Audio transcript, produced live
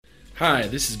Hi,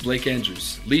 this is Blake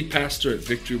Andrews, lead pastor at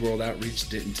Victory World Outreach,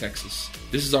 Denton, Texas.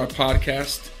 This is our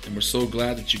podcast, and we're so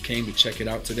glad that you came to check it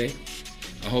out today.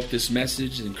 I hope this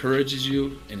message encourages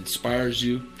you and inspires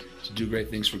you to do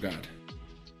great things for God.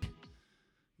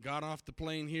 Got off the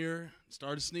plane here,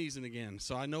 started sneezing again,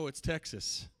 so I know it's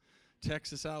Texas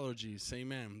allergies,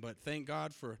 amen. But thank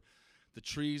God for the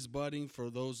trees budding, for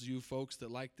those of you folks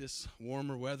that like this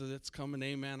warmer weather that's coming,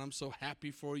 amen. I'm so happy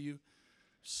for you.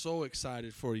 So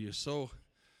excited for you. So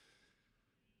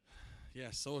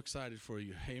excited for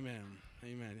you. Amen.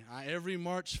 Amen. Every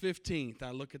March 15th,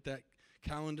 I look at that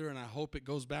calendar and I hope it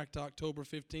goes back to October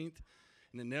 15th.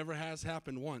 And it never has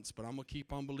happened once, but I'm going to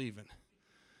keep on believing.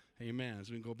 Amen.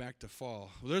 As we go back to fall.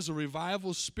 Well, there's a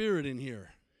revival spirit in here.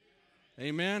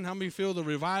 Amen. How many feel the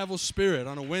revival spirit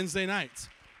on a Wednesday night?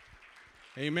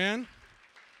 Amen.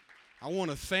 I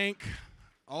want to thank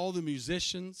all the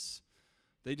musicians.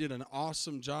 They did an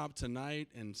awesome job tonight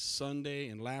and Sunday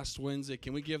and last Wednesday.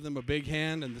 Can we give them a big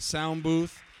hand? And the sound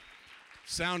booth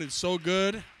sounded so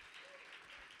good.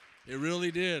 It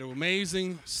really did.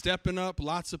 Amazing. Stepping up.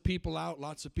 Lots of people out,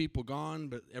 lots of people gone,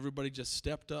 but everybody just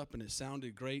stepped up and it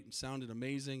sounded great and sounded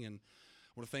amazing. And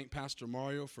I want to thank Pastor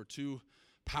Mario for two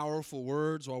powerful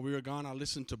words while we were gone. I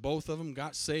listened to both of them.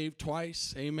 Got saved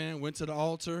twice. Amen. Went to the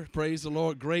altar. Praise the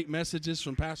Lord. Great messages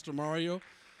from Pastor Mario.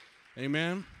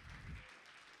 Amen.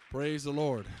 Praise the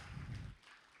Lord.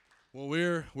 Well,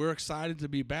 we're excited to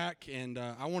be back, and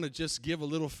I want to just give a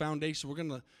little foundation. We're going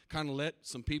to kind of let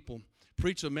some people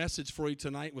preach a message for you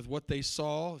tonight with what they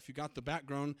saw. If you got the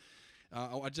background,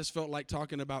 I just felt like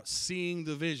talking about seeing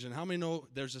the vision. How many know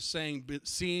there's a saying,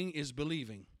 seeing is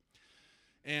believing?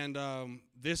 And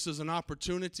this is an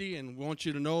opportunity, and we want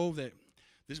you to know that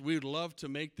we would love to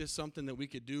make this something that we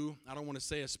could do. I don't want to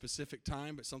say a specific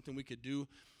time, but something we could do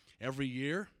every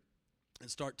year. And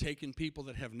start taking people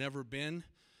that have never been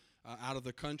out of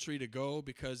the country to go,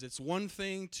 because it's one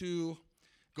thing to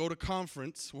go to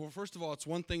conference. Well, first of all, it's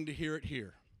one thing to hear it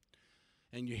here.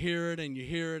 And you hear it, and you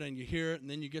hear it, and you hear it, and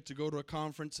then you get to go to a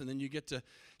conference, and then you get to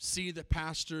see the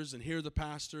pastors and hear the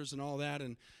pastors and all that.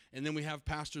 And then we have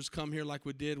pastors come here like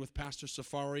we did with Pastor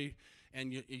Safari,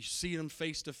 and you see them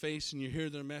face to face, and you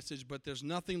hear their message. But there's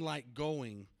nothing like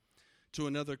going to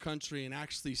another country and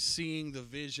actually seeing the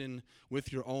vision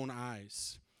with your own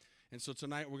eyes. And so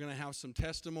tonight we're going to have some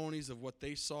testimonies of what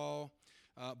they saw.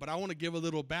 But I want to give a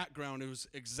little background. It was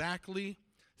exactly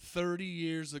 30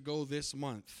 years ago this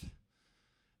month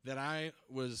that I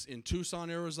was in Tucson,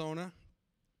 Arizona,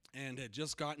 and had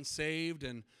just gotten saved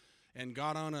and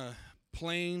got on a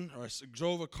plane, or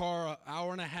drove a car an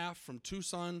hour and a half from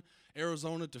Tucson,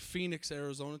 Arizona to Phoenix,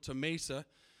 Arizona to Mesa,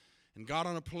 and got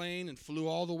on a plane and flew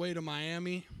all the way to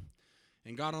Miami,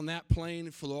 and got on that plane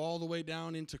and flew all the way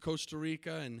down into Costa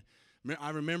Rica. And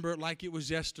I remember it like it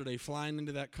was yesterday, flying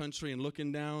into that country and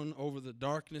looking down over the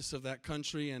darkness of that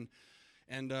country and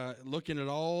looking at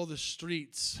all the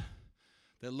streets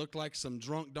that looked like some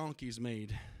drunk donkeys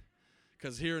made.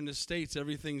 Because here in the States,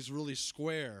 everything's really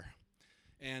square.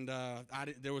 And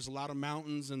there was a lot of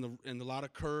mountains and a lot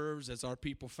of curves, as our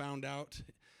people found out.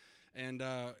 And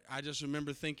I just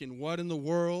remember thinking, what in the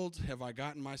world have I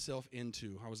gotten myself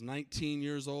into? I was 19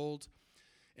 years old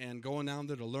and going down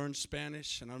there to learn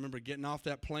Spanish. And I remember getting off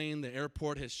that plane. The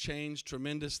airport has changed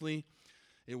tremendously.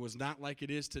 It was not like it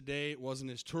is today. It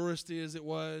wasn't as touristy as it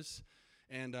was.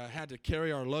 And I had to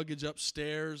carry our luggage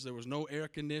upstairs. There was no air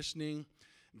conditioning.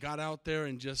 Got out there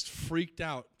and just freaked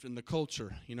out in the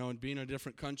culture, and being in a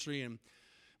different country. And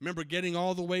remember getting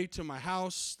all the way to my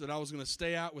house that I was going to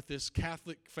stay at with this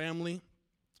Catholic family.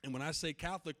 And when I say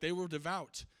Catholic, they were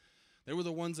devout. They were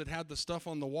the ones that had the stuff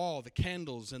on the wall, the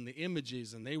candles and the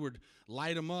images, and they would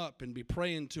light them up and be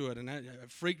praying to it. And it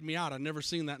freaked me out. I'd never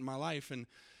seen that in my life. And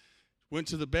went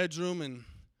to the bedroom and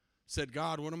said,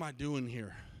 God, what am I doing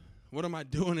here? What am I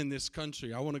doing in this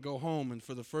country? I want to go home. And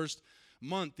for the first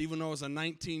month, even though I was a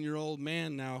 19-year-old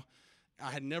man now, I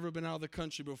had never been out of the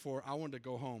country before. I wanted to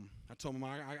go home. I told him,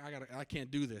 I can't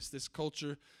do this. This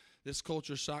culture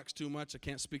shocks too much. I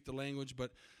can't speak the language.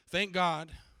 But thank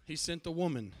God he sent a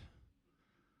woman,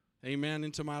 amen,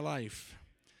 into my life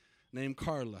named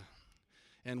Carla.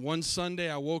 And one Sunday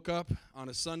I woke up on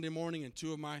a Sunday morning, and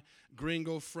two of my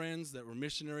gringo friends that were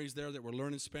missionaries there that were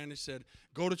learning Spanish said,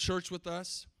 go to church with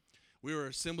us. We were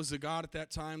Assemblies of God at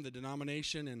that time, the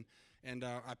denomination, and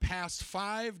I passed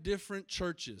 5 different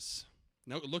churches.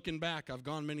 Now, looking back, I've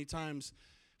gone many times,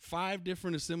 5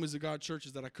 different Assemblies of God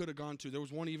churches that I could have gone to. There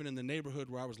was one even in the neighborhood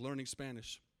where I was learning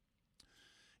Spanish.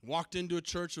 Walked into a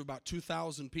church of about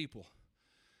 2,000 people.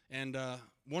 And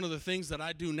one of the things that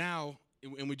I do now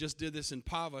and we just did this in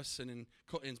Pavas and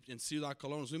in Ciudad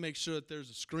Colón, we make sure that there's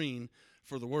a screen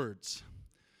for the words.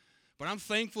 But I'm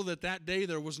thankful that that day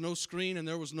there was no screen and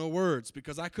there was no words,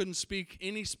 because I couldn't speak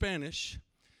any Spanish,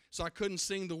 so I couldn't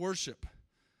sing the worship.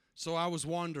 So I was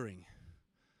wandering.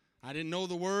 I didn't know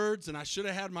the words, and I should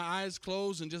have had my eyes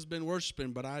closed and just been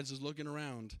worshiping, but I was just looking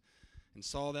around and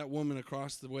saw that woman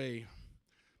across the way,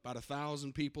 about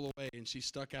 1,000 people away, and she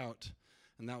stuck out,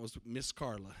 and that was Miss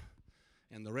Carla.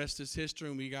 And the rest is history,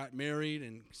 and we got married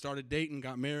and started dating,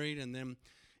 got married, and then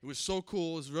it was so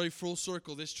cool. It was very full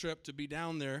circle, this trip, to be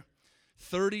down there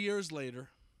 30 years later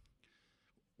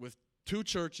with 2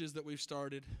 churches that we've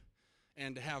started,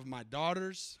 and to have my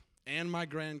daughters and my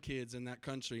grandkids in that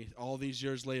country all these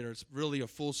years later. It's really a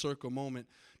full circle moment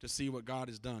to see what God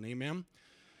has done. Amen?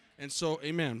 And so,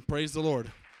 amen. Praise the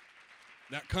Lord.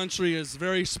 That country is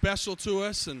very special to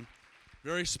us and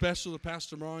very special to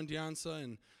Pastor Mauro Dianza,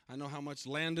 and I know how much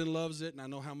Landon loves it, and I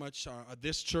know how much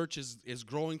this church is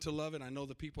growing to love it. I know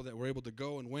the people that were able to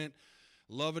go and went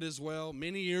love it as well.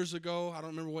 Many years ago, I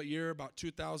don't remember what year, about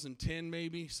 2010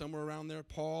 maybe, somewhere around there,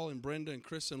 Paul and Brenda and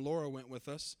Chris and Laura went with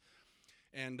us.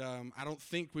 And I don't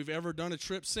think we've ever done a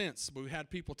trip since, but we've had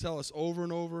people tell us over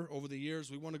and over the years,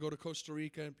 we want to go to Costa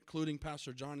Rica, including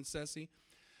Pastor John and Ceci.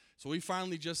 So we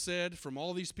finally just said, from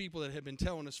all these people that had been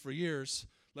telling us for years,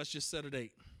 let's just set a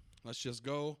date. Let's just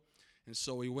go. And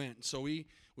so we went. So we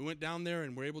went down there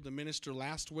and were able to minister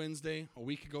last Wednesday, a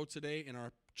week ago today, in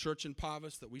our church in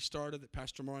Pavas that we started, that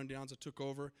Pastor Mauro Dianza took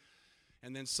over.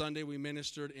 And then Sunday we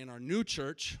ministered in our new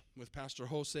church with Pastor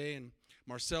Jose and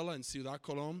Marcela in Ciudad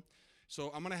Colón. So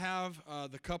I'm going to have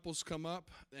the couples come up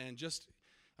and just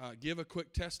give a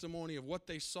quick testimony of what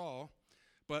they saw.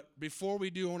 But before we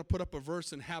do, I want to put up a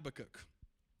verse in Habakkuk.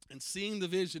 And seeing the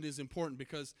vision is important,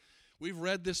 because we've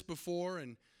read this before,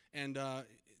 and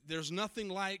there's nothing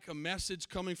like a message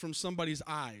coming from somebody's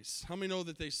eyes. How many know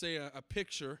that they say a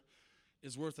picture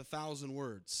is worth 1,000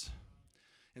 words?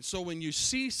 And so when you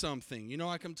see something,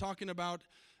 like I'm talking about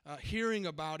hearing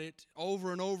about it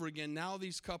over and over again, now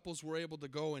these couples were able to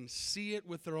go and see it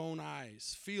with their own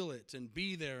eyes, feel it, and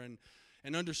be there,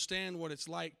 and understand what it's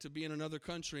like to be in another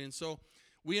country. And so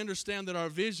we understand that our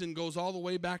vision goes all the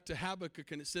way back to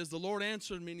Habakkuk, and it says, the Lord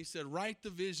answered me, and he said, write the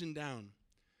vision down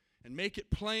and make it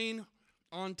plain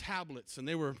on tablets. And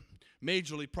they were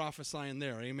majorly prophesying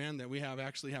there, amen, that we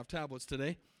actually have tablets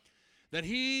today, that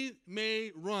he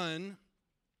may run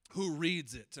who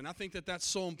reads it. And I think that that's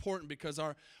so important, because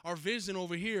our vision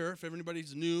over here, if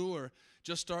everybody's new or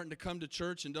just starting to come to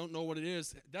church and don't know what it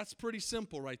is, that's pretty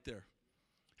simple right there.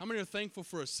 How many are thankful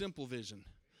for a simple vision?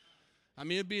 I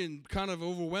mean, it'd be kind of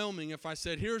overwhelming if I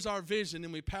said, here's our vision,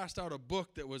 and we passed out a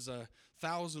book that was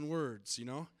 1,000 words,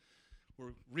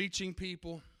 We're reaching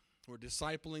people, we're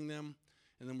discipling them,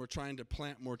 and then we're trying to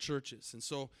plant more churches. And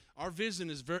so our vision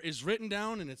is written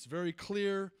down, and it's very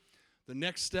clear. The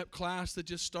Next Step class that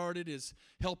just started is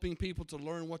helping people to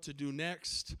learn what to do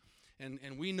next.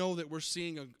 And we know that we're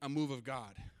seeing a move of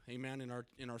God, amen,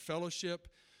 in our fellowship.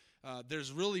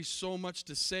 There's really so much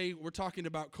to say. We're talking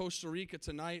about Costa Rica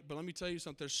tonight, but let me tell you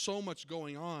something. There's so much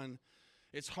going on,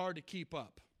 it's hard to keep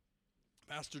up.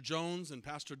 Pastor Jones and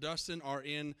Pastor Dustin are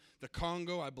in the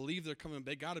Congo. I believe they're coming.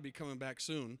 They got to be coming back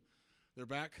soon. They're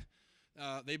back.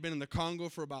 They've been in the Congo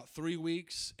for about 3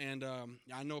 weeks, and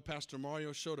I know Pastor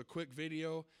Mario showed a quick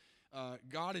video.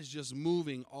 God is just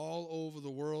moving all over the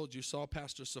world. You saw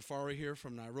Pastor Safari here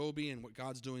from Nairobi and what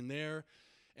God's doing there.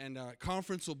 And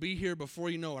conference will be here before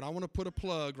you know it. I want to put a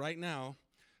plug right now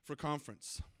for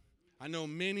conference. I know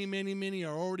many, many, many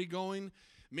are already going.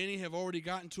 Many have already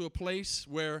gotten to a place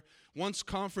where once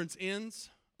conference ends,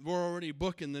 we're already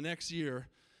booking the next year.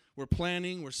 We're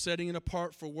planning, we're setting it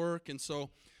apart for work. And so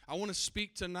I want to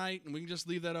speak tonight, and we can just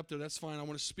leave that up there. That's fine. I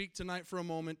want to speak tonight for a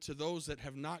moment to those that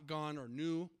have not gone or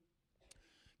new.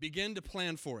 Begin to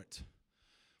plan for it.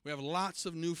 We have lots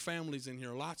of new families in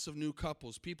here, lots of new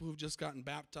couples, people who've just gotten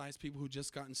baptized, people who've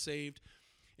just gotten saved,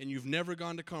 and you've never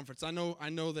gone to conference. I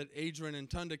know that Adrian and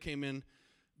Tunda came in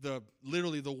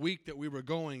literally the week that we were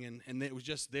going, and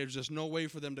there's just no way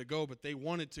for them to go, but they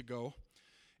wanted to go.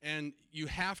 And you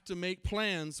have to make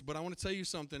plans, but I want to tell you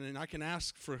something, and I can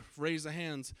ask for raise of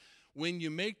hands. When you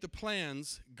make the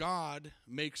plans, God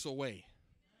makes a way.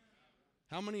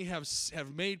 How many have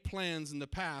made plans in the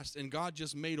past, and God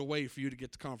just made a way for you to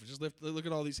get to conference? Just look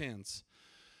at all these hands.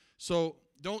 So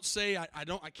don't say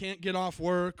I can't get off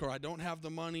work, or I don't have the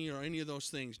money, or any of those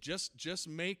things. Just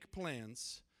make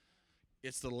plans.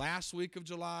 It's the last week of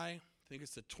July. I think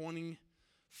it's the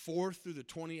 24th through the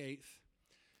 28th.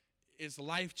 It's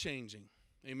life-changing.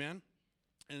 Amen?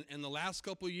 And the last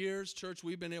couple of years, church,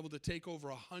 we've been able to take over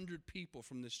 100 people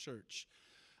from this church.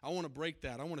 I want to break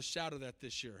that. I want to shatter that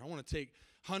this year. I want to take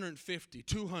 150,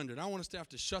 200. I want us to have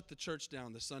to shut the church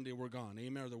down the Sunday we're gone,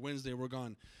 amen, or the Wednesday we're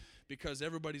gone, because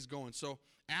everybody's going. So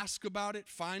ask about it.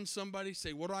 Find somebody.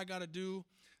 Say, what do I got to do?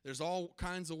 There's all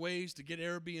kinds of ways to get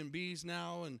Airbnbs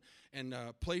now, and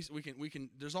place we can.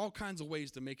 There's all kinds of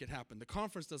ways to make it happen. The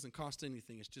conference doesn't cost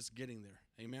anything. It's just getting there,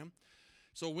 amen.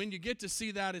 So when you get to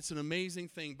see that, it's an amazing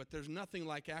thing, but there's nothing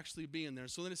like actually being there.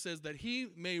 So then it says that he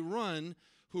may run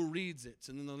who reads it.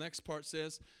 And then the next part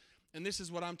says, and this is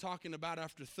what I'm talking about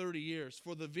after 30 years,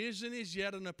 for the vision is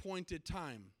yet an appointed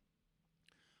time.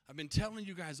 I've been telling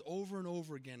you guys over and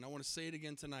over again. I want to say it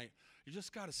again tonight. You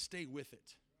just got to stay with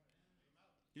it.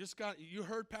 You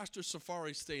heard Pastor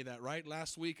Safari say that, right?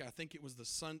 Last week, I think it was the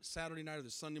Saturday night or the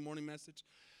Sunday morning message,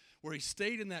 where he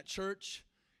stayed in that church.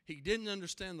 He didn't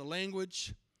understand the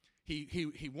language.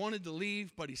 He wanted to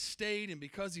leave, but he stayed. And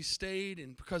because he stayed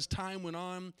and because time went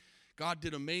on, God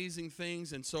did amazing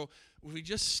things. And so if we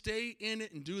just stay in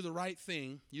it and do the right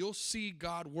thing, you'll see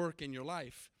God work in your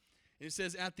life. And it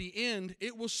says, at the end,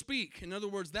 it will speak. In other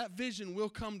words, that vision will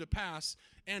come to pass,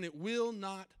 and it will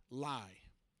not lie.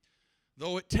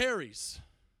 Though it tarries.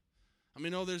 I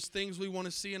mean, there's things we want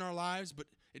to see in our lives, but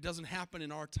it doesn't happen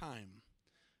in our time.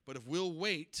 But if we'll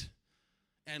wait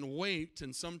and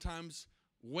sometimes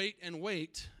wait and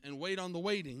wait on the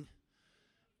waiting,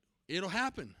 it'll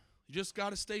happen. You just got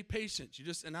to stay patient.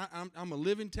 I'm a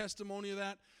living testimony of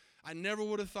that. I never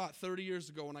would have thought 30 years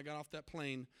ago when I got off that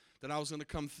plane that I was going to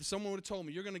come. Someone would have told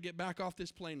me, you're going to get back off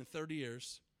this plane in 30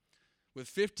 years with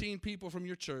 15 people from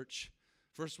your church.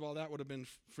 First of all, that would have been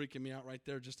freaking me out right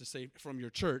there just to say from your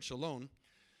church alone.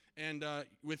 And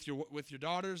with your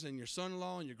daughters and your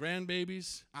son-in-law and your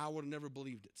grandbabies, I would have never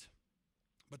believed it.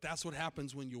 But that's what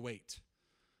happens when you wait.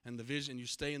 And the vision, you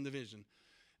stay in the vision.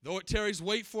 Though it tarries,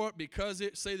 wait for it, because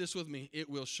say this with me, it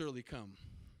will surely come.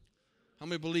 How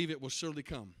many believe it will surely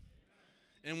come?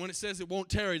 And when it says it won't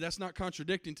tarry, that's not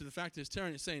contradicting to the fact that it's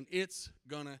tarrying. It's saying it's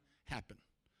going to happen.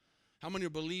 How many are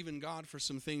believing God for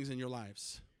some things in your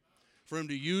lives? For him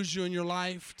to use you in your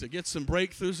life, to get some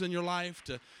breakthroughs in your life,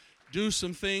 to do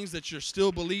some things that you're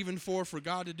still believing for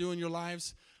God to do in your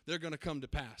lives, they're going to come to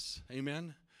pass.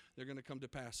 Amen? They're going to come to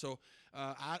pass. So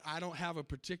I don't have a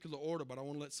particular order, but I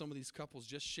want to let some of these couples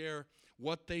just share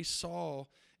what they saw,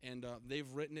 and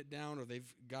they've written it down or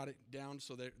they've got it down,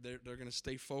 so they're going to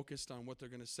stay focused on what they're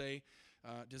going to say.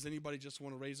 Does anybody just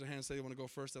want to raise their hand and say they want to go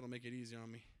first? That'll make it easier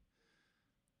on me.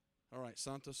 All right,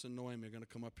 Santos and Noemi are going to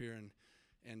come up here,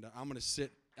 and I'm going to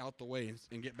sit out the way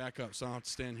and get back up, so I don't have to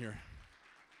stand here.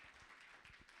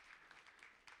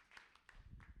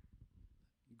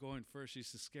 Going first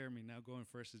used to scare me. Now going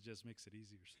first just makes it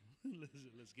easier. So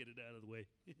let's get it out of the way.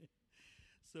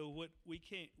 So what we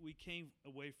came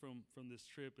away from this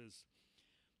trip is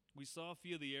we saw a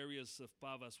few of the areas of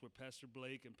Pavas where Pastor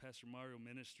Blake and Pastor Mario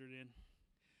ministered in.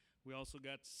 We also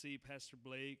got to see Pastor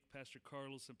Blake, Pastor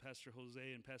Carlos, and Pastor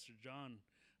Jose and Pastor John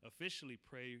officially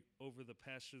pray over the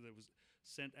pastor that was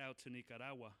sent out to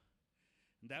Nicaragua.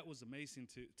 And that was amazing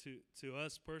to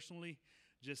us personally,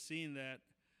 just seeing that.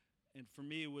 And for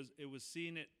me, it was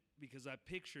seeing it because I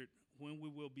pictured when we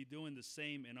will be doing the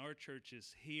same in our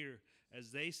churches here as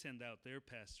they send out their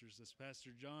pastors. As Pastor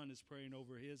John is praying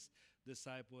over his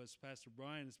disciple, as Pastor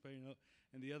Brian is praying,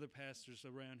 and the other pastors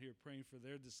around here praying for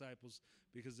their disciples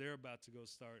because they're about to go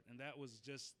start. And that was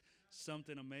just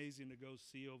something amazing to go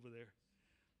see over there.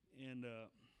 And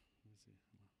let's see.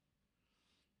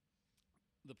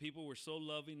 The people were so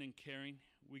loving and caring.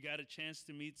 We got a chance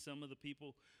to meet some of the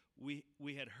people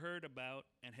we had heard about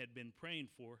and had been praying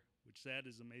for, which that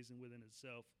is amazing within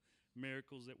itself,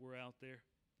 miracles that were out there.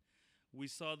 We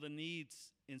saw the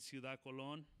needs in Ciudad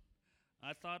Colón.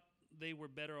 I thought they were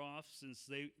better off since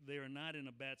they are not in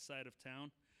a bad side of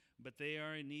town, but they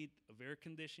are in need of air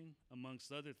conditioning,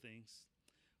 amongst other things.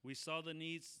 We saw the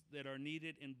needs that are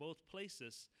needed in both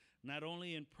places, not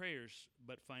only in prayers,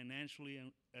 but financially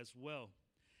as well.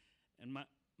 And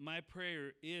my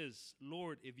prayer is,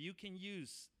 Lord, if you can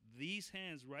use these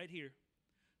hands right here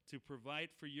to provide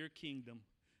for your kingdom,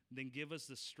 then give us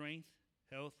the strength,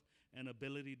 health, and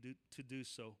ability to do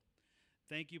so.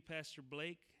 Thank you, Pastor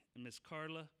Blake and Miss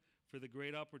Carla, for the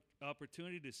great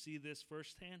opportunity to see this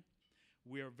firsthand.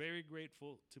 We are very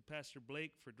grateful to Pastor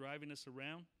Blake for driving us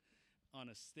around on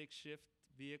a stick shift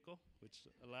vehicle, which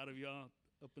a lot of y'all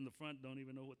up in the front don't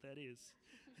even know what that is.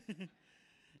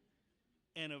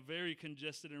 And a very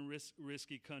congested and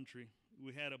risky country.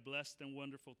 We had a blessed and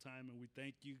wonderful time, and we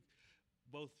thank you,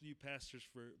 both you pastors,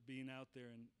 for being out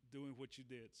there and doing what you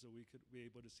did so we could be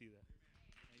able to see that.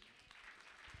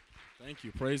 Thank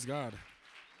you. Praise God.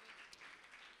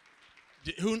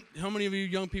 How many of you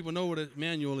young people know what a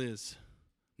manual is?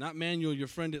 Not manual, your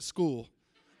friend at school.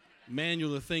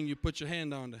 Manual, the thing you put your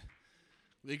hand on.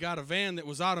 They got a van that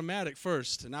was automatic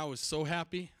first, and I was so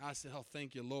happy. I said, oh,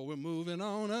 thank you, Lord. We're moving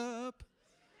on up.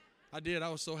 I did. I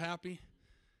was so happy.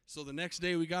 So the next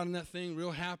day we got in that thing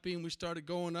real happy, and we started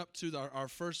going up to our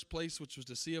first place, which was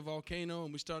to see a volcano,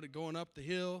 and we started going up the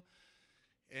hill,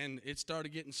 and it started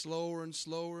getting slower and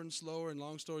slower and slower, and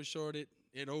long story short,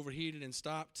 it overheated and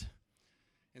stopped.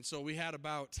 And so we had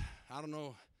about, I don't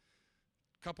know,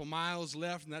 a couple miles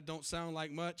left, and that don't sound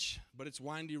like much, but it's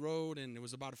windy road, and it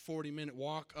was about a 40-minute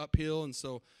walk uphill. And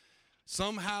so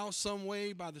somehow, some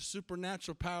way, by the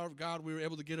supernatural power of God, we were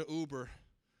able to get an Uber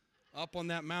up on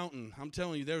that mountain. I'm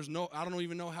telling you, I don't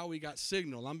even know how we got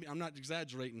signal. I'm not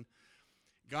exaggerating.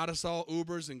 Got us all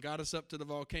Ubers and got us up to the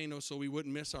volcano so we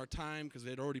wouldn't miss our time because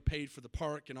they'd already paid for the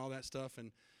park and all that stuff.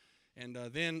 And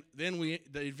then the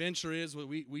adventure is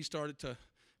we started to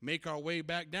make our way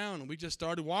back down, and we just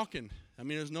started walking. I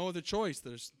mean, there's no other choice.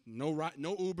 There's no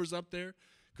Ubers up there.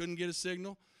 Couldn't get a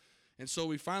signal. And so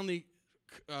we finally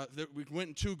we went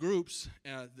in two groups.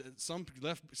 Some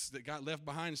that got left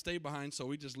behind and stayed behind, so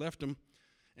we just left them,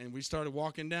 and we started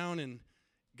walking down and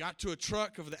got to a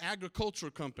truck of the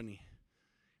agricultural company.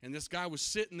 And this guy was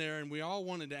sitting there, and we all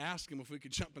wanted to ask him if we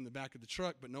could jump in the back of the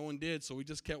truck, but no one did, so we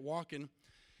just kept walking.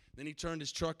 Then he turned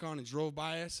his truck on and drove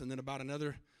by us, and then about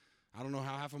another, I don't know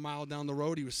how, half a mile down the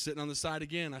road, he was sitting on the side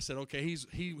again. I said, okay,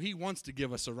 he wants to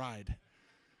give us a ride.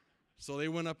 So they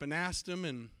went up and asked him,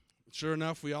 and sure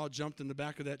enough, we all jumped in the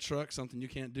back of that truck, something you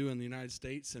can't do in the United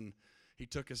States, and he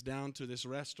took us down to this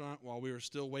restaurant while we were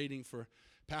still waiting for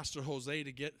Pastor Jose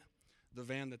to get the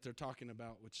van that they're talking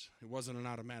about, which it wasn't an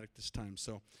automatic this time.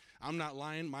 So I'm not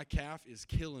lying. My calf is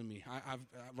killing me. I've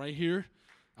right here,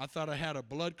 I thought I had a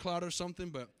blood clot or something,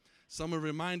 but someone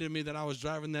reminded me that I was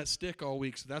driving that stick all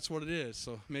week, so that's what it is.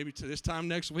 So maybe to this time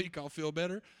next week I'll feel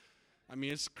better. I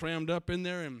mean, it's crammed up in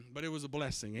there, but it was a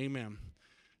blessing. Amen.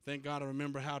 Thank God I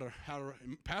remember how to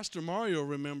Pastor Mario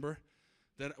remember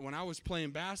that when I was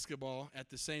playing basketball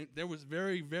there was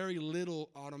very, very little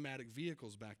automatic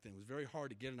vehicles back then. It was very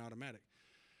hard to get an automatic.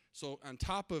 So on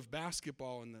top of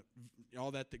basketball and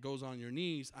all that goes on your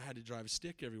knees, I had to drive a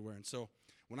stick everywhere. And so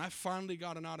when I finally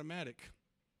got an automatic,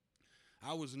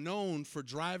 I was known for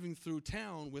driving through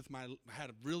town I had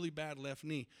a really bad left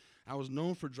knee. I was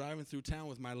known for driving through town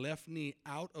with my left knee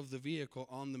out of the vehicle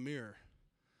on the mirror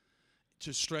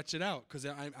to stretch it out, because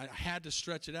I had to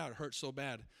stretch it out. It hurt so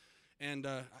bad. And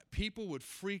people would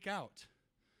freak out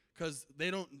because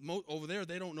over there,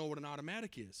 they don't know what an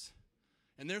automatic is.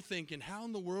 And they're thinking, how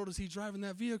in the world is he driving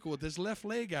that vehicle with his left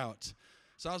leg out?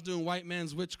 So I was doing white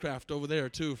man's witchcraft over there,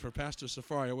 too, for Pastor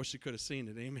Safari. I wish you could have seen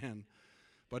it. Amen.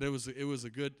 But it was a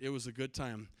good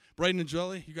time. Braden and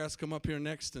Jolie, you guys come up here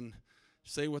next and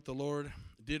say what the Lord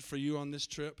did for you on this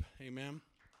trip. Amen.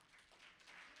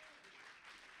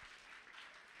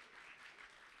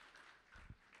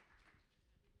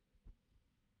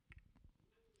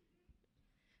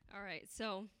 All right,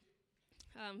 so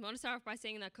I want to start off by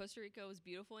saying that Costa Rica was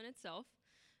beautiful in itself.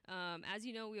 As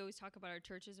you know, we always talk about our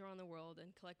churches around the world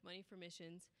and collect money for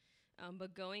missions,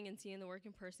 but going and seeing the work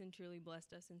in person truly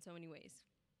blessed us in so many ways.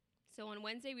 So on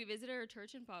Wednesday, we visited our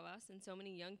church in Pavas, and so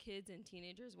many young kids and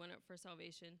teenagers went up for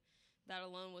salvation. That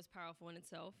alone was powerful in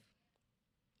itself.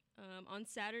 On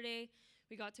Saturday,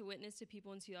 we got to witness to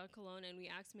people in Ciudad Colón, and we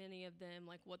asked many of them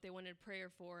like what they wanted prayer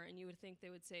for, and you would think they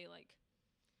would say like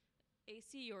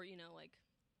AC or, like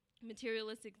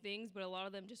materialistic things, but a lot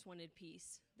of them just wanted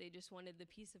peace. They just wanted the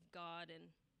peace of God, and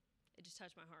it just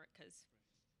touched my heart because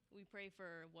we pray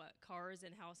for cars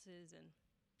and houses, and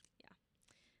yeah.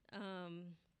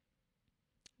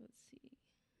 Let's see.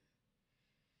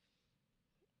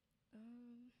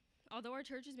 Although our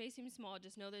churches may seem small,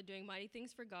 just know they're doing mighty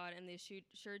things for God, and they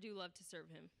sure do love to serve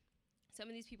him. Some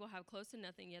of these people have close to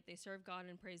nothing, yet they serve God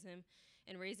and praise him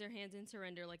and raise their hands in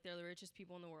surrender like they're the richest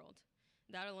people in the world.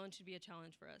 That alone should be a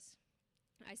challenge for us.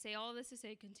 I say all of this to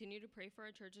say continue to pray for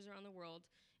our churches around the world,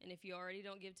 and if you already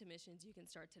don't give to missions, you can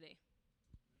start today.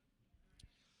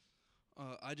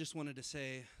 I just wanted to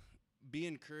say, be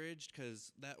encouraged,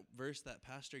 because that verse that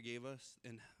Pastor gave us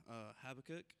in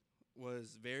Habakkuk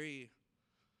was very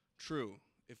true.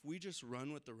 If we just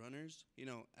run with the runners,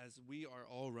 as we are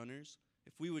all runners,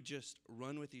 if we would just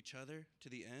run with each other to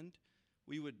the end,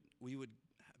 we would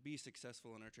be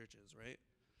successful in our churches, right?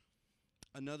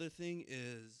 Another thing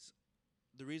is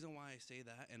the reason why I say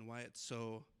that and why it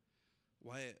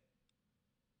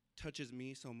touches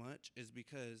me so much is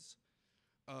because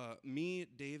me,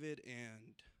 David,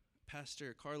 and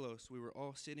Pastor Carlos, we were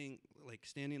all sitting, like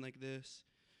standing like this,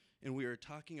 and we were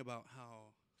talking about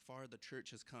how far the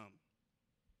church has come.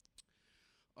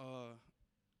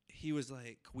 He was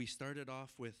like, we started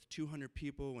off with 200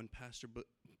 people when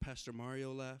Pastor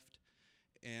Mario left,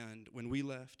 and when we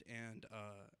left, and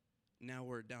now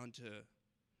we're down to,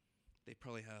 they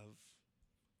probably have,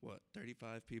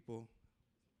 35 people,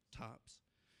 tops,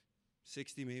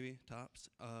 60 maybe, tops.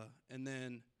 And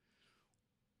then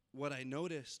what I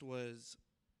noticed was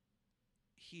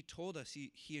he told us,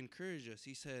 he encouraged us,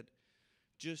 he said,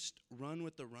 just run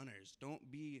with the runners. Don't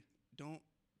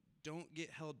get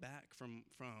held back from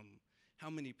how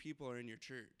many people are in your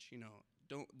church. You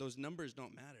know, those numbers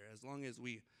don't matter as long as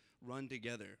we run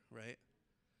together, right?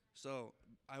 So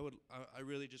I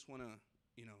really just want to,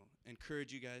 you know,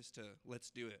 encourage you guys to let's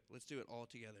do it. Let's do it all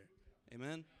together.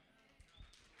 Amen.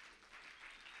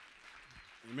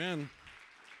 Amen.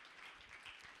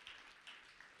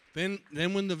 Then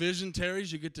when the vision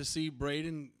tarries, you get to see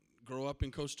Braden grow up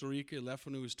in Costa Rica. He left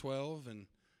when he was 12 and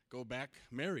go back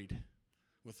married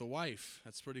with a wife.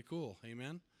 That's pretty cool.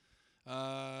 Amen.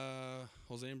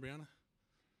 Jose and Brianna?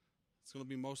 It's going to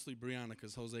be mostly Brianna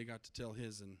because Jose got to tell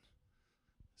his in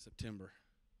September.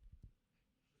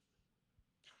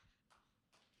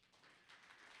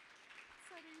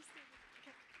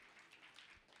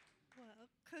 Well,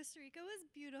 Costa Rica was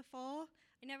beautiful.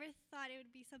 I never thought it would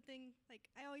be something like,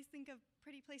 I always think of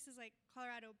pretty places like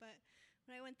Colorado, but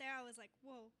when I went there, I was like,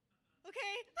 whoa,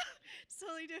 okay, it's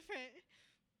totally different.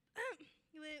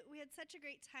 We had such a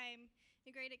great time,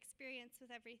 a great experience with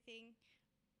everything.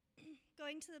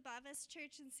 Going to the Bavas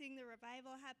Church and seeing the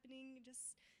revival happening,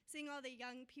 just seeing all the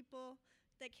young people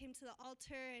that came to the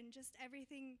altar and just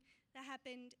everything that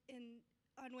happened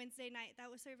on Wednesday night. That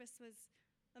service was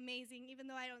amazing. Even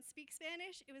though I don't speak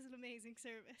Spanish, it was an amazing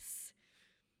service.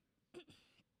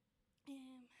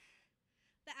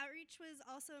 The outreach was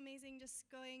also amazing,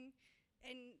 just going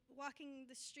and walking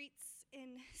the streets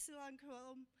in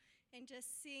Siloam and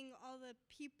just seeing all the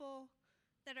people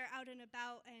that are out and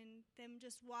about and them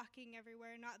just walking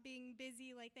everywhere, not being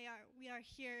busy like we are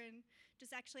here, and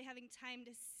just actually having time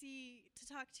to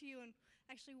talk to you and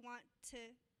actually want to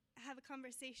have a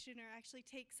conversation or actually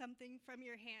take something from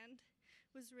your hand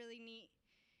was really neat.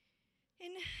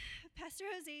 In Pastor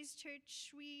Jose's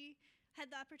church, we had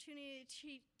the opportunity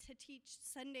to teach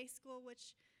Sunday school,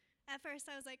 which at first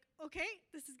I was like, okay,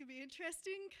 this is going to be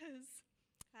interesting because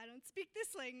I don't speak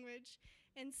this language.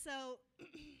 And so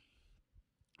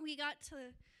we got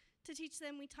to teach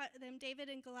them. We taught them David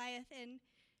and Goliath, and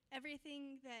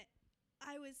everything that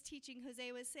I was teaching,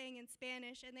 Jose was saying in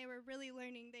Spanish, and they were really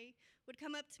learning. They would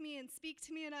come up to me and speak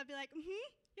to me, and I'd be like,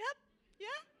 yep,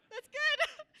 yeah, that's good.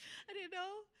 I didn't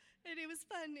know, and it was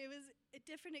fun. It was a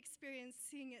different experience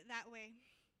seeing it that way.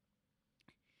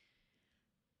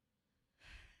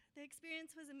 The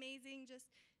experience was amazing, just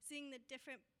seeing the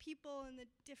different people and the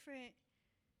different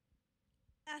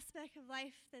aspect of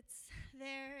life that's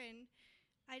there, and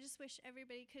I just wish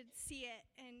everybody could see it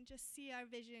and just see our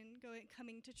vision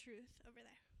coming to truth over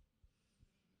there.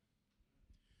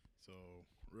 So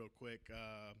real quick,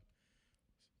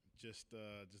 just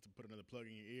to put another plug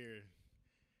in your ear,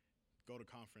 go to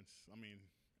conference. I mean,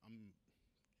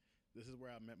 this is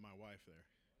where I met my wife there,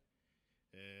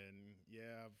 and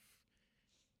yeah,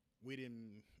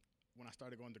 when I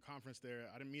started going to conference there,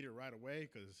 I didn't meet her right away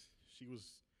because she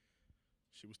was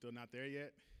still not there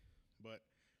yet. But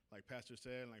like Pastor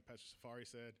said, and like Pastor Safari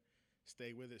said,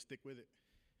 stay with it, stick with it.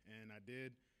 And I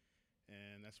did.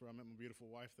 And that's where I met my beautiful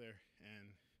wife there.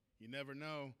 And you never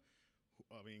know.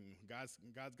 I mean, God's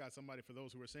got somebody for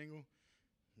those who are single.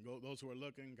 Those who are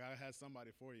looking, God has somebody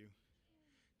for you.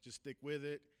 Just stick with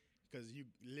it, because you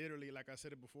literally, like I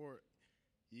said it before,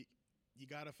 you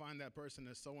got to find that person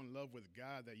that's so in love with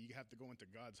God that you have to go into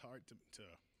God's heart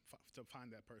to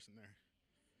find that person there.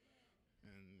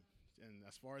 And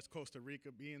as far as Costa Rica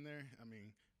being there, I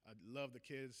mean, I love the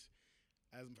kids.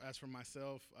 As for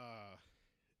myself,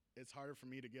 it's harder for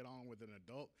me to get on with an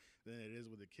adult than it is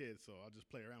with the kids, so I'll just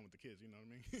play around with the kids, you know what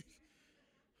I mean?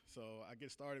 So I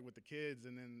get started with the kids,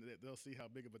 and then they'll see how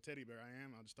big of a teddy bear I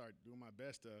am. I'll just start doing my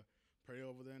best to pray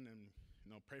over them and, you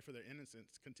know, pray for their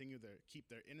innocence, keep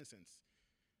their innocence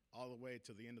all the way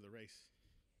to the end of the race.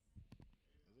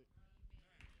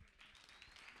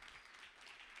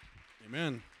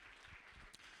 Amen.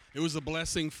 It was a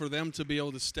blessing for them to be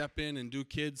able to step in and do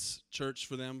kids' church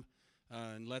for them,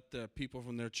 and let the people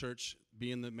from their church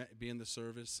be in the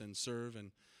service and serve.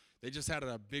 And they just had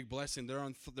a big blessing. They're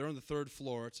on the third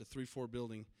floor. It's a 3-4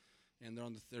 building, and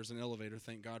there's an elevator.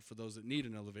 Thank God for those that need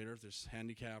an elevator. If they're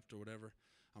handicapped or whatever,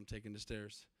 I'm taking the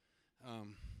stairs.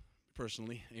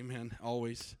 personally. Amen.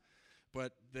 Always.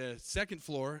 But the second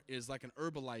floor is like an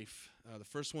Herbalife. The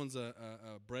first one's a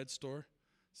bread store,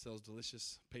 sells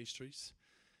delicious pastries.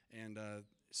 And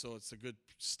so it's a good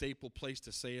staple place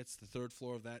to say it's the third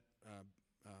floor of that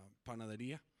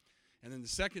panaderia. And then the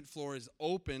second floor is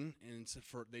open, and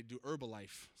they do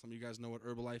Herbalife. Some of you guys know what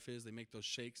Herbalife is. They make those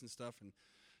shakes and stuff. And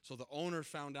so the owner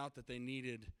found out that they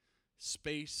needed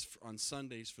space on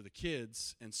Sundays for the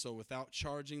kids, and so without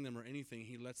charging them or anything,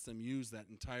 he lets them use that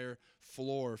entire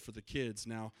floor for the kids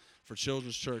now for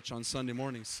children's church on Sunday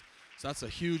mornings. So that's a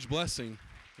huge blessing.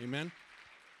 Amen.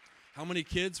 How many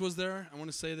kids was there? I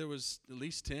want to say there was at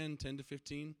least 10 to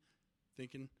 15,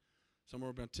 thinking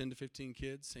somewhere about 10 to 15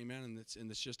 kids. Amen. And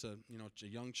it's just a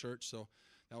young church, so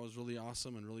that was really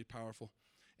awesome and really powerful.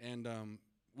 And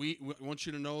we want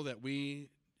you to know that we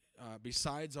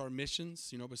besides our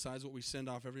missions, besides what we send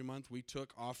off every month, we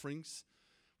took offerings.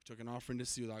 We took an offering to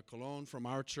Ciudad Colón from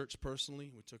our church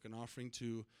personally. We took an offering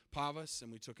to Pavas,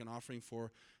 and we took an offering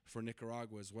for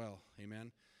Nicaragua as well.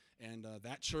 Amen. And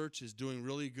that church is doing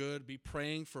really good. Be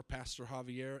praying for Pastor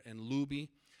Javier and Luby.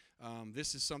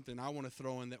 This is something I want to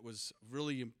throw in that was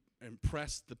really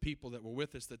impressed the people that were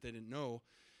with us that they didn't know.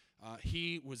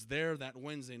 He was there that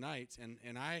Wednesday night, and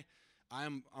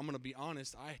I'm going to be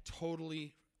honest. I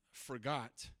totally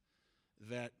forgot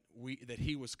that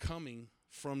he was coming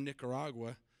from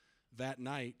Nicaragua that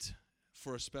night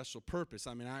for a special purpose.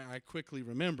 I mean, I quickly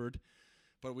remembered,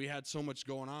 but we had so much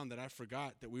going on that I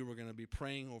forgot that we were going to be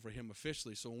praying over him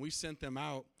officially. So when we sent them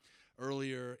out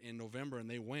earlier in November and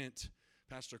they went,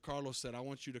 Pastor Carlos said, I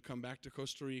want you to come back to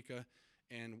Costa Rica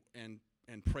and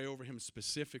pray over him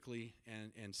specifically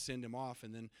and send him off.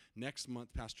 And then next month,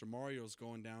 Pastor Mario's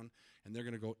going down, and they're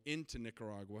going to go into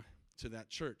Nicaragua to that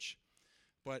church.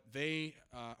 But they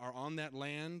are on that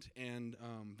land, and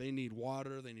they need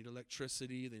water, they need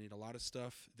electricity, they need a lot of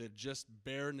stuff. They're just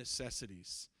bare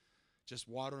necessities, just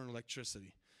water and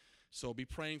electricity. So be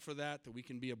praying for that we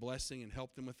can be a blessing and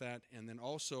help them with that. And then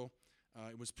also,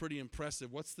 it was pretty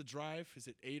impressive. What's the drive? Is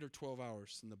it 8 or 12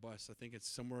 hours in the bus? I think it's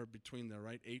somewhere between there,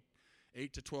 right?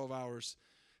 8 to 12 hours.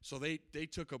 So they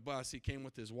took a bus. He came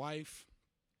with his wife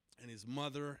and his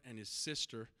mother and his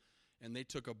sister, and they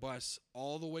took a bus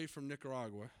all the way from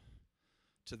Nicaragua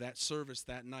to that service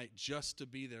that night just to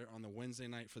be there on the Wednesday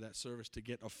night for that service to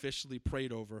get officially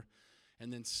prayed over,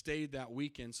 and then stayed that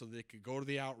weekend so they could go to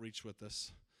the outreach with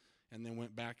us, and then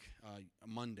went back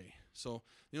Monday. So,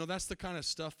 that's the kind of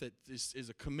stuff that is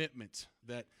a commitment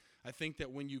that I think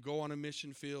that when you go on a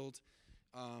mission field,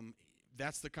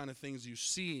 that's the kind of things you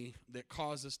see that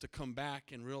cause us to come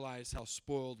back and realize how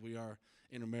spoiled we are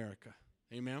in America.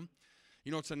 Amen?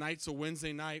 Tonight's a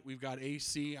Wednesday night. We've got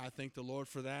AC. I thank the Lord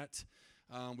for that.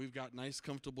 We've got nice,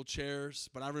 comfortable chairs.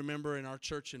 But I remember in our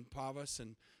church in Pavas,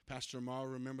 and Pastor Amar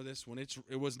remember this, when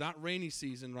it was not rainy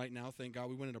season right now, thank God.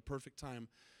 We went at a perfect time,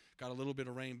 got a little bit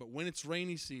of rain. But when it's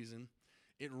rainy season,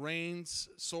 it rains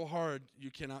so hard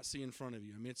you cannot see in front of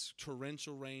you. I mean, it's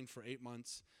torrential rain for 8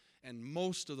 months. And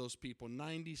most of those people,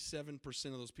 97%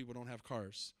 of those people don't have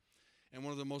cars. And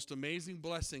one of the most amazing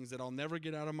blessings that I'll never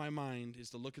get out of my mind is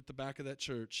to look at the back of that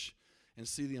church and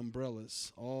see the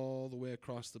umbrellas all the way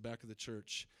across the back of the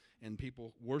church, and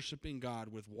people worshiping God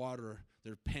with water,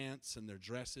 their pants and their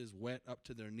dresses wet up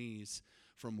to their knees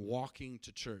from walking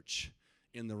to church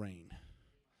in the rain.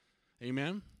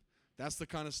 Amen? That's the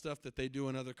kind of stuff that they do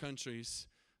in other countries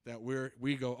that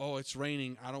we go, oh, it's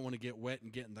raining, I don't want to get wet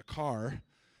and get in the car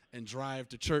and drive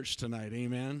to church tonight.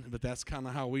 Amen? But that's kind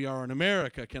of how we are in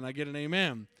America. Can I get an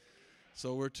amen?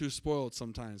 So we're too spoiled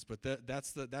sometimes, but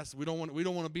we don't want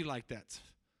to be like that.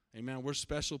 Amen. We're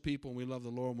special people, and we love the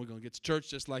Lord, and we're going to get to church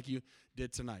just like you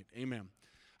did tonight. Amen.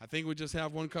 I think we just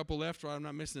have one couple left, right? I'm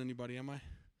not missing anybody, am I?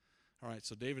 All right,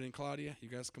 so David and Claudia, you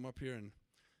guys come up here and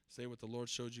say what the Lord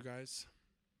showed you guys.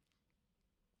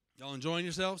 Y'all enjoying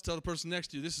yourselves? Tell the person next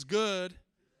to you, this is good.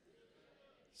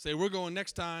 Say, we're going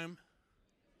next time.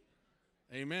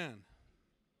 Amen.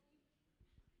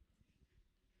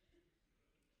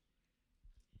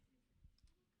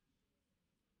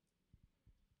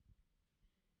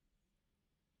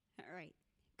 All right.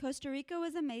 Costa Rica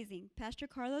was amazing. Pastor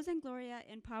Carlos and Gloria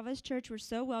in Pavas Church were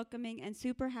so welcoming and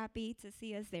super happy to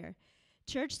see us there.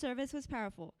 Church service was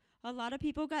powerful. A lot of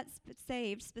people got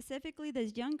saved, specifically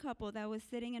this young couple that was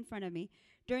sitting in front of me.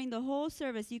 During the whole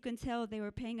service, you can tell they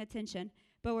were paying attention,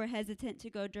 but were hesitant to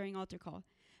go during altar call.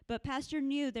 But Pastor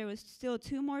knew there was still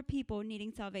 2 more people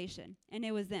needing salvation, and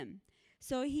it was them.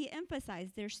 So he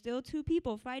emphasized there's still 2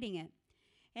 people fighting it.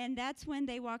 And that's when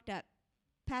they walked up.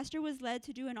 Pastor was led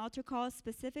to do an altar call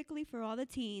specifically for all the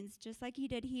teens, just like he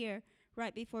did here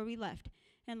right before we left.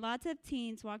 and lots of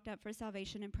teens walked up for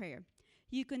salvation and prayer.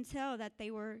 You can tell that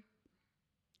they were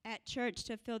at church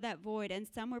to fill that void, and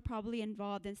some were probably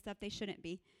involved in stuff they shouldn't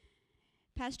be.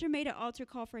 Pastor made an altar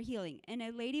call for healing, and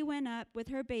a lady went up with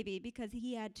her baby because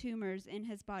he had tumors in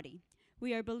his body.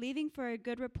 We are believing for a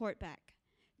good report back.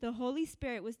 The Holy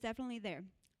Spirit was definitely there.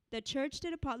 The church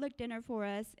did a potluck dinner for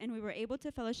us, and we were able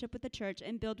to fellowship with the church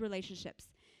and build relationships.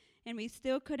 And we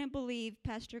still couldn't believe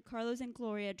Pastor Carlos and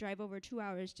Gloria drive over 2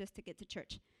 hours just to get to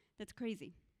church. That's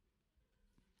crazy.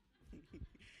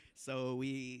 So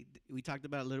we talked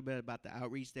about a little bit about the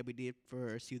outreach that we did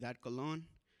for Ciudad Colón.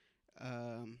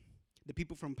 The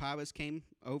people from Pavas came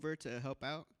over to help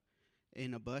out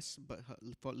in a bus, but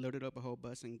loaded up a whole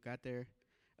bus and got there.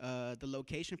 The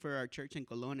location for our church in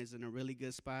Colón is in a really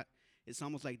good spot. It's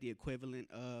almost like the equivalent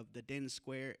of the Den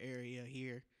Square area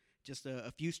here, just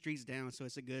a few streets down, so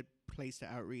it's a good place to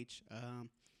outreach.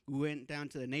 We went down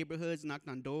to the neighborhoods, knocked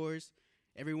on doors.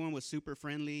 Everyone was super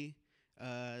friendly,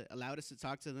 allowed us to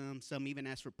talk to them. Some even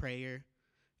asked for prayer.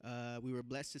 We were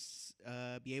blessed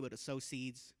to be able to sow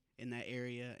seeds in that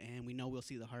area, and we know we'll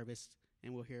see the harvest,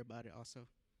 and we'll hear about it also.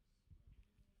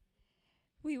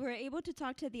 We were able to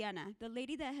talk to Diana, the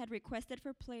lady that had requested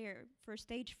for prayer for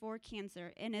stage 4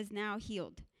 cancer and is now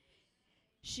healed.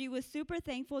 She was super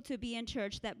thankful to be in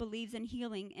church that believes in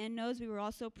healing and knows we were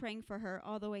also praying for her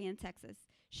all the way in Texas.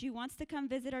 She wants to come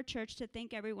visit our church to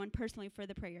thank everyone personally for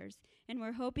the prayers, and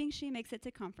we're hoping she makes it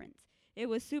to conference. It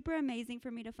was super amazing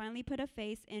for me to finally put a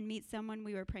face and meet someone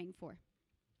we were praying for.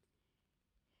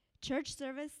 Church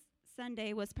service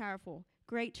Sunday was powerful.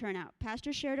 Great turnout.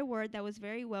 Pastor shared a word that was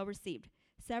very well received.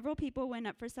 Several people went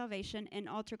up for salvation, and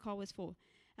altar call was full.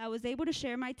 I was able to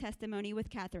share my testimony with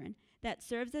Catherine, that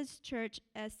serves as church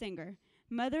as singer,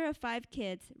 mother of 5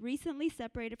 kids, recently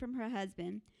separated from her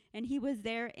husband, and he was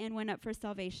there and went up for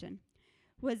salvation.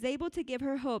 Was able to give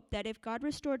her hope that if God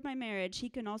restored my marriage, he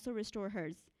can also restore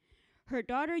hers. Her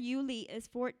daughter Yuli is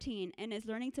 14 and is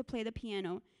learning to play the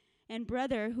piano, and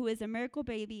brother, who is a miracle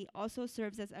baby, also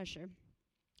serves as usher.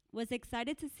 Was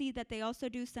excited to see that they also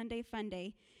do Sunday Fun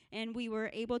Day, and we were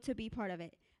able to be part of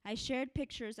it. I shared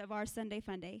pictures of our Sunday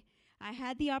Fun Day. I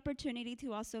had the opportunity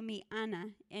to also meet Anna,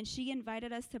 and she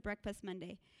invited us to Breakfast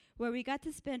Monday, where we got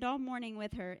to spend all morning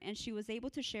with her, and she was able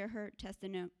to share her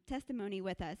testimony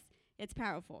with us. It's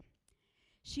powerful.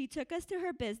 She took us to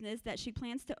her business that she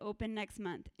plans to open next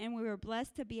month, and we were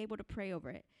blessed to be able to pray over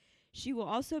it. She will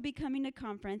also be coming to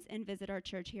conference and visit our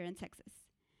church here in Texas.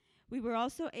 We were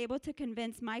also able to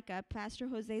convince Micah, Pastor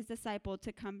Jose's disciple,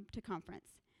 to come to conference.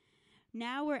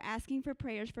 Now we're asking for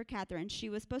prayers for Catherine. She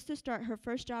was supposed to start her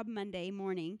first job Monday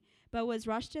morning, but was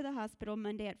rushed to the hospital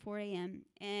Monday at 4 a.m.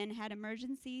 and had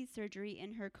emergency surgery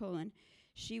in her colon.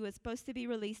 She was supposed to be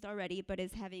released already, but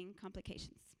is having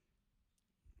complications.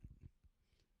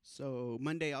 So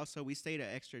Monday also, we stayed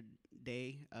an extra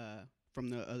day from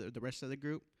the rest of the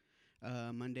group.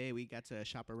 Monday we got to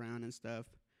shop around and stuff.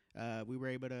 We were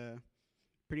able to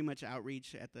pretty much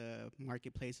outreach at the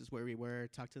marketplaces where we were,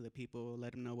 talk to the people,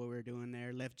 let them know what we were doing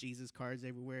there, left Jesus cards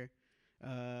everywhere.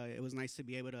 It was nice to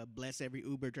be able to bless every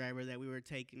Uber driver that we were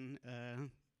taking.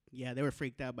 Yeah, they were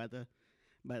freaked out by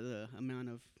the amount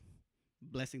of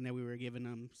blessing that we were giving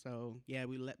them. So yeah,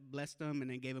 we blessed them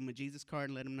and then gave them a Jesus card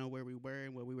and let them know where we were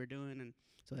and what we were doing, and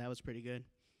so that was pretty good.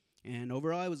 And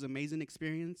overall, it was an amazing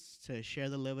experience to share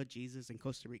the love of Jesus in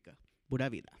Costa Rica. Pura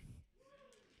vida.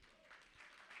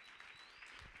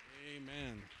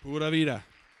 Amen. Pura vida.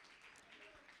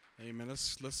 Amen.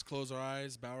 Let's close our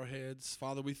eyes, bow our heads.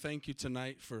 Father, we thank you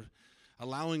tonight for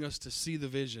allowing us to see the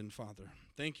vision, Father.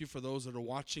 Thank you for those that are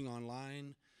watching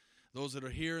online, those that are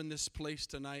here in this place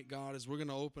tonight, God, as we're going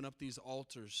to open up these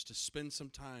altars to spend some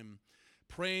time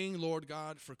praying, Lord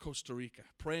God, for Costa Rica,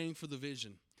 praying for the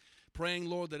vision. Praying,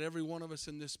 Lord, that every one of us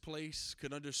in this place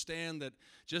could understand that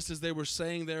just as they were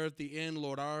saying there at the end,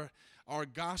 Lord, our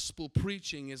gospel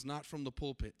preaching is not from the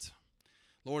pulpit.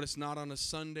 Lord, it's not on a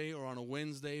Sunday or on a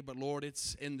Wednesday, but Lord,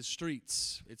 it's in the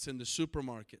streets. It's in the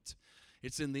supermarket.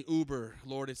 It's in the Uber.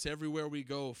 Lord, it's everywhere we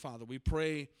go, Father. We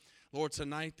pray, Lord,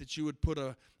 tonight that you would put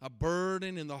a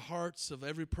burden in the hearts of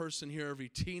every person here, every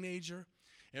teenager,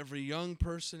 every young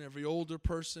person, every older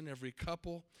person, every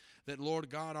couple, that, Lord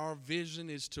God, our vision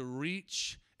is to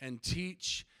reach and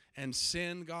teach and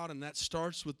send, God, and that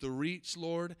starts with the reach,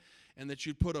 Lord, and that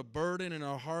you'd put a burden in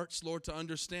our hearts, Lord, to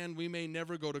understand we may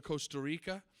never go to Costa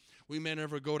Rica. We may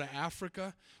never go to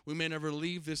Africa. We may never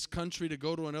leave this country to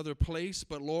go to another place.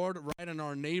 But, Lord, right in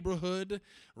our neighborhood,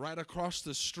 right across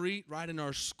the street, right in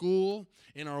our school,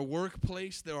 in our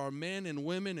workplace, there are men and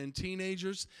women and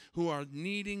teenagers who are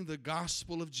needing the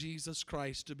gospel of Jesus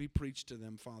Christ to be preached to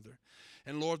them, Father.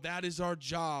 And Lord, that is our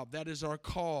job. That is our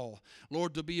call.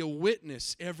 Lord, to be a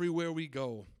witness everywhere we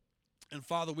go. And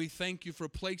Father, we thank you for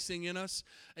placing in us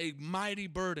a mighty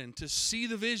burden to see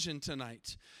the vision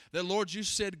tonight. That, Lord, you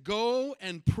said, go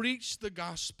and preach the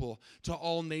gospel to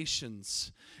all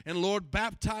nations. And, Lord,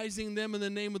 baptizing them in the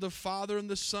name of the Father and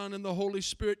the Son and the Holy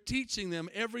Spirit, teaching them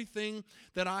everything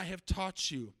that I have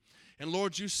taught you. And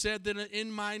Lord, you said that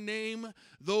in my name,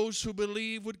 those who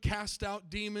believe would cast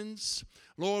out demons.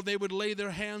 Lord, they would lay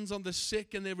their hands on the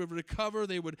sick and they would recover.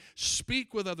 They would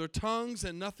speak with other tongues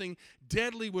and nothing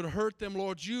deadly would hurt them.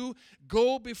 Lord, you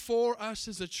go before us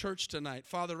as a church tonight.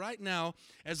 Father, right now,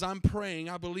 as I'm praying,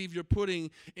 I believe you're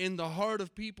putting in the heart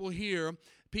of people here,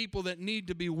 people that need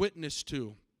to be witnessed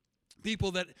to.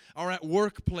 People that are at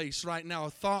workplace right now,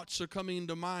 thoughts are coming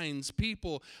into minds.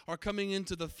 People are coming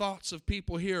into the thoughts of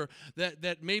people here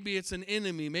that maybe it's an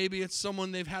enemy. Maybe it's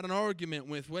someone they've had an argument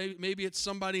with. Maybe it's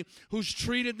somebody who's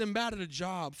treated them bad at a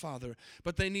job, Father.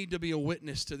 But they need to be a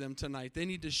witness to them tonight. They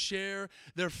need to share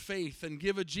their faith and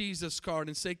give a Jesus card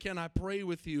and say, can I pray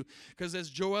with you? Because as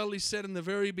Joelle said in the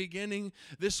very beginning,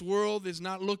 this world is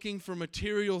not looking for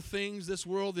material things. This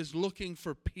world is looking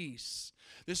for peace.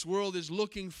 This world is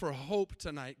looking for hope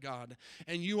tonight, God.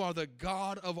 And you are the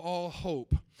God of all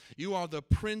hope. You are the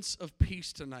Prince of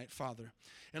Peace tonight, Father.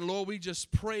 And Lord, we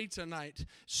just pray tonight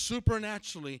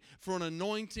supernaturally for an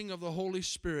anointing of the Holy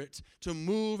Spirit to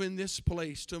move in this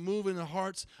place, to move in the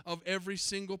hearts of every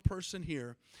single person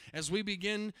here. As we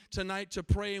begin tonight to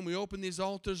pray and we open these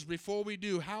altars, before we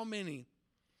do, how many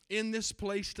in this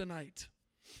place tonight,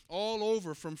 all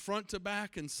over from front to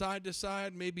back and side to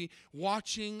side, maybe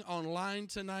watching online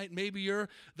tonight? Maybe you're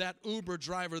that Uber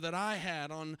driver that I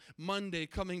had on Monday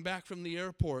coming back from the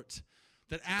airport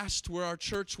that asked where our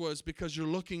church was because you're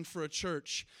looking for a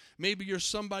church. Maybe you're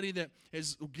somebody that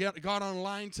has got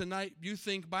online tonight, you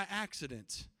think by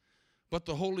accident, but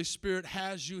the Holy Spirit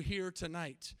has you here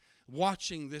tonight,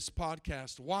 watching this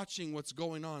podcast, watching what's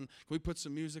going on. Can we put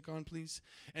some music on, please?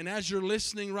 And as you're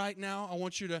listening right now, I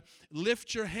want you to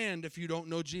lift your hand if you don't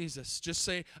know Jesus. Just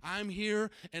say, I'm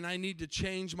here and I need to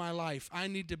change my life. I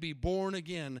need to be born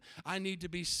again. I need to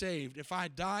be saved. If I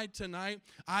died tonight,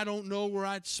 I don't know where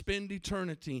I'd spend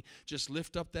eternity. Just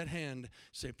lift up that hand.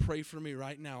 Say, pray for me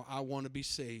right now. I want to be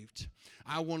saved.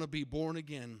 I want to be born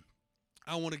again.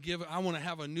 I want to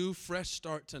have a new, fresh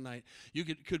start tonight.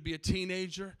 Could be a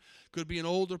teenager, could be an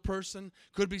older person,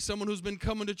 could be someone who's been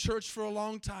coming to church for a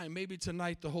long time. Maybe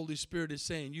tonight the Holy Spirit is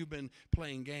saying, you've been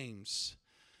playing games.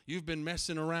 You've been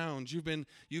messing around. You've been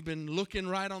looking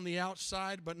right on the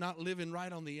outside, but not living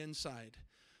right on the inside.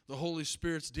 The Holy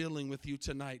Spirit's dealing with you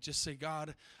tonight. Just say,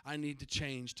 God, I need to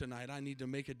change tonight. I need to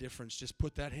make a difference. Just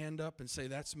put that hand up and say,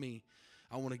 that's me.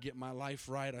 I want to get my life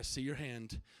right. I see your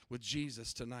hand with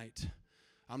Jesus tonight.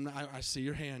 I see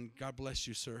your hand. God bless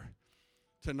you, sir.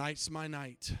 Tonight's my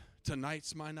night.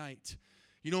 Tonight's my night.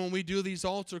 You know, when we do these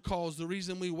altar calls, the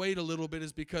reason we wait a little bit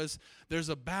is because there's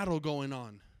a battle going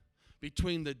on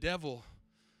between the devil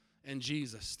and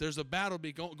Jesus. There's a battle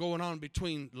going on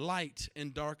between light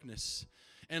and darkness.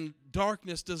 And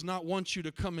darkness does not want you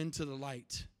to come into the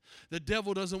light. The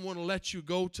devil doesn't want to let you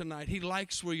go tonight. He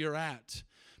likes where you're at.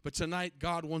 But tonight,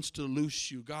 God wants to loose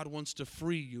you. God wants to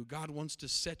free you. God wants to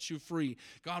set you free.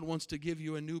 God wants to give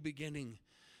you a new beginning.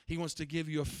 He wants to give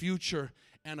you a future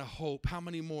and a hope. How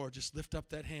many more? Just lift up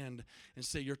that hand and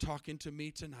say, you're talking to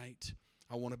me tonight.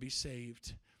 I want to be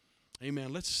saved.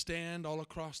 Amen. Let's stand all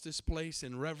across this place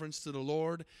in reverence to the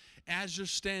Lord. As you're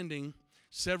standing,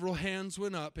 several hands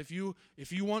went up. If you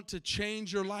want to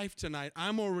change your life tonight,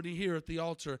 I'm already here at the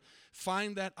altar.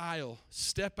 Find that aisle.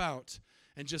 Step out.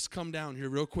 And just come down here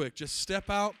real quick. Just step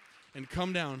out and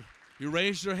come down. You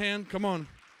raised your hand? Come on.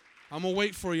 I'm going to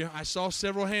wait for you. I saw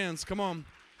several hands. Come on.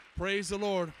 Praise the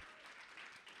Lord.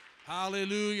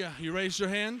 Hallelujah. You raised your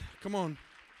hand? Come on.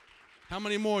 How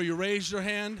many more? You raised your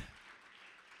hand?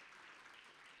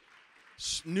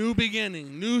 New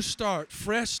beginning, new start,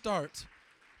 fresh start.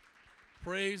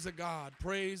 Praise the God.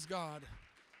 Praise God.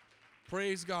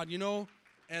 Praise God. You know,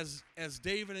 as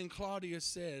David and Claudia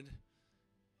said,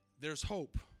 there's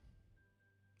hope.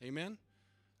 Amen?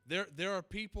 There are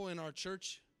people in our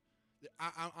church,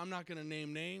 I'm not going to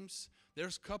name names.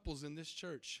 There's couples in this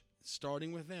church,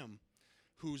 starting with them,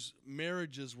 whose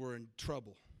marriages were in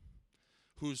trouble,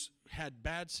 who's had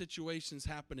bad situations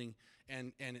happening,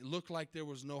 and it looked like there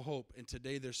was no hope, and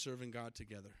today they're serving God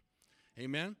together.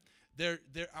 Amen?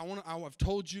 I've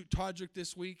told you, Todrick,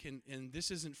 this week, and this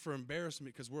isn't for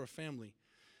embarrassment because we're a family.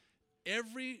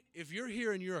 If you're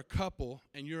here and you're a couple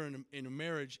and you're in a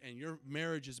marriage and your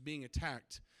marriage is being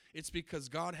attacked, it's because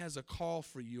God has a call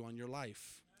for you on your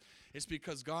life. It's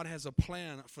because God has a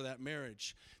plan for that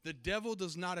marriage. The devil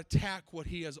does not attack what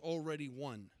he has already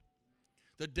won.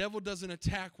 The devil doesn't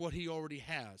attack what he already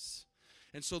has.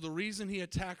 And so the reason he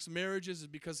attacks marriages is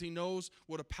because he knows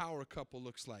what a power couple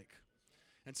looks like.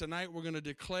 And tonight we're going to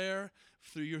declare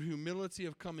through your humility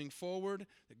of coming forward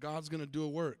that God's going to do a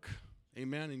work,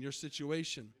 amen, in your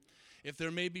situation. If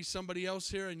there may be somebody else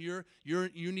here and you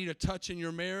need a touch in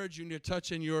your marriage, you need a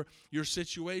touch in your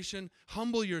situation,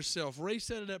 humble yourself. Ray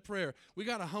said it at prayer. We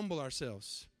got to humble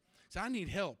ourselves. Say, I need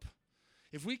help.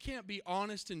 If we can't be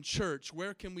honest in church,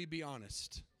 where can we be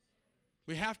honest?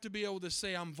 We have to be able to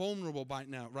say, I'm vulnerable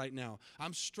right now.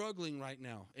 I'm struggling right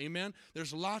now. Amen?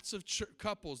 There's lots of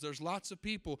couples. There's lots of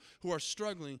people who are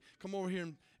struggling. Come over here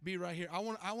and be right here. I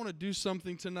want to do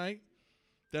something tonight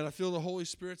that I feel the Holy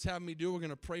Spirit's having me do. We're going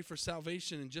to pray for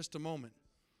salvation in just a moment.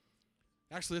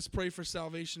 Actually, let's pray for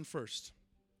salvation first.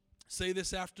 Say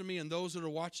this after me, and those that are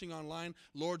watching online.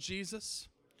 Lord Jesus,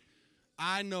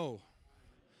 I know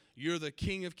you're the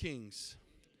King of Kings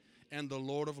and the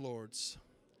Lord of Lords.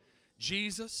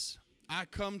 Jesus, I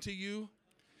come to you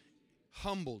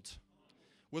humbled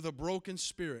with a broken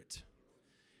spirit,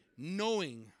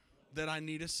 knowing that I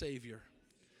need a Savior.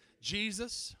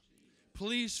 Jesus,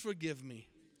 please forgive me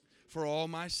for all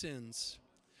my sins.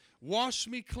 Wash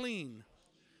me clean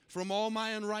from all my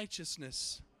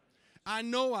unrighteousness. I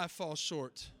know I fall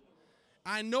short.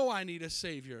 I know I need a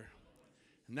Savior.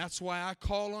 And that's why I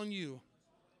call on you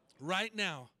right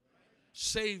now.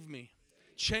 Save me,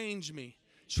 change me,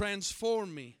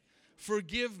 transform me,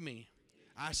 forgive me.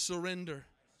 I surrender.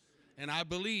 And I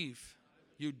believe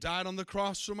you died on the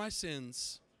cross for my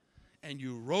sins, and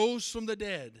you rose from the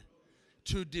dead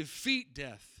to defeat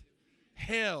death,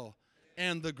 hell,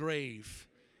 and the grave.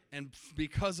 And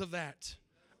because of that,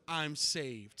 I'm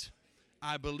saved.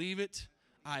 I believe it,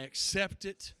 I accept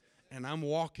it, and I'm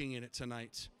walking in it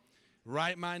tonight.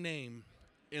 Write my name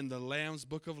in the Lamb's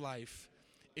Book of Life.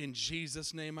 In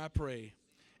Jesus' name I pray.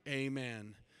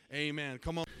 Amen. Amen.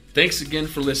 Come on. Thanks again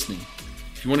for listening.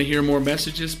 If you want to hear more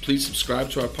messages, please subscribe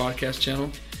to our podcast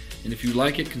channel. And if you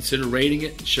like it, consider rating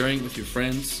it and sharing it with your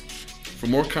friends. For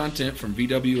more content from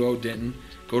VWO Denton,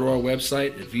 go to our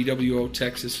website at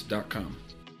VWOTexas.com.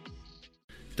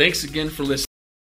 Thanks again for listening.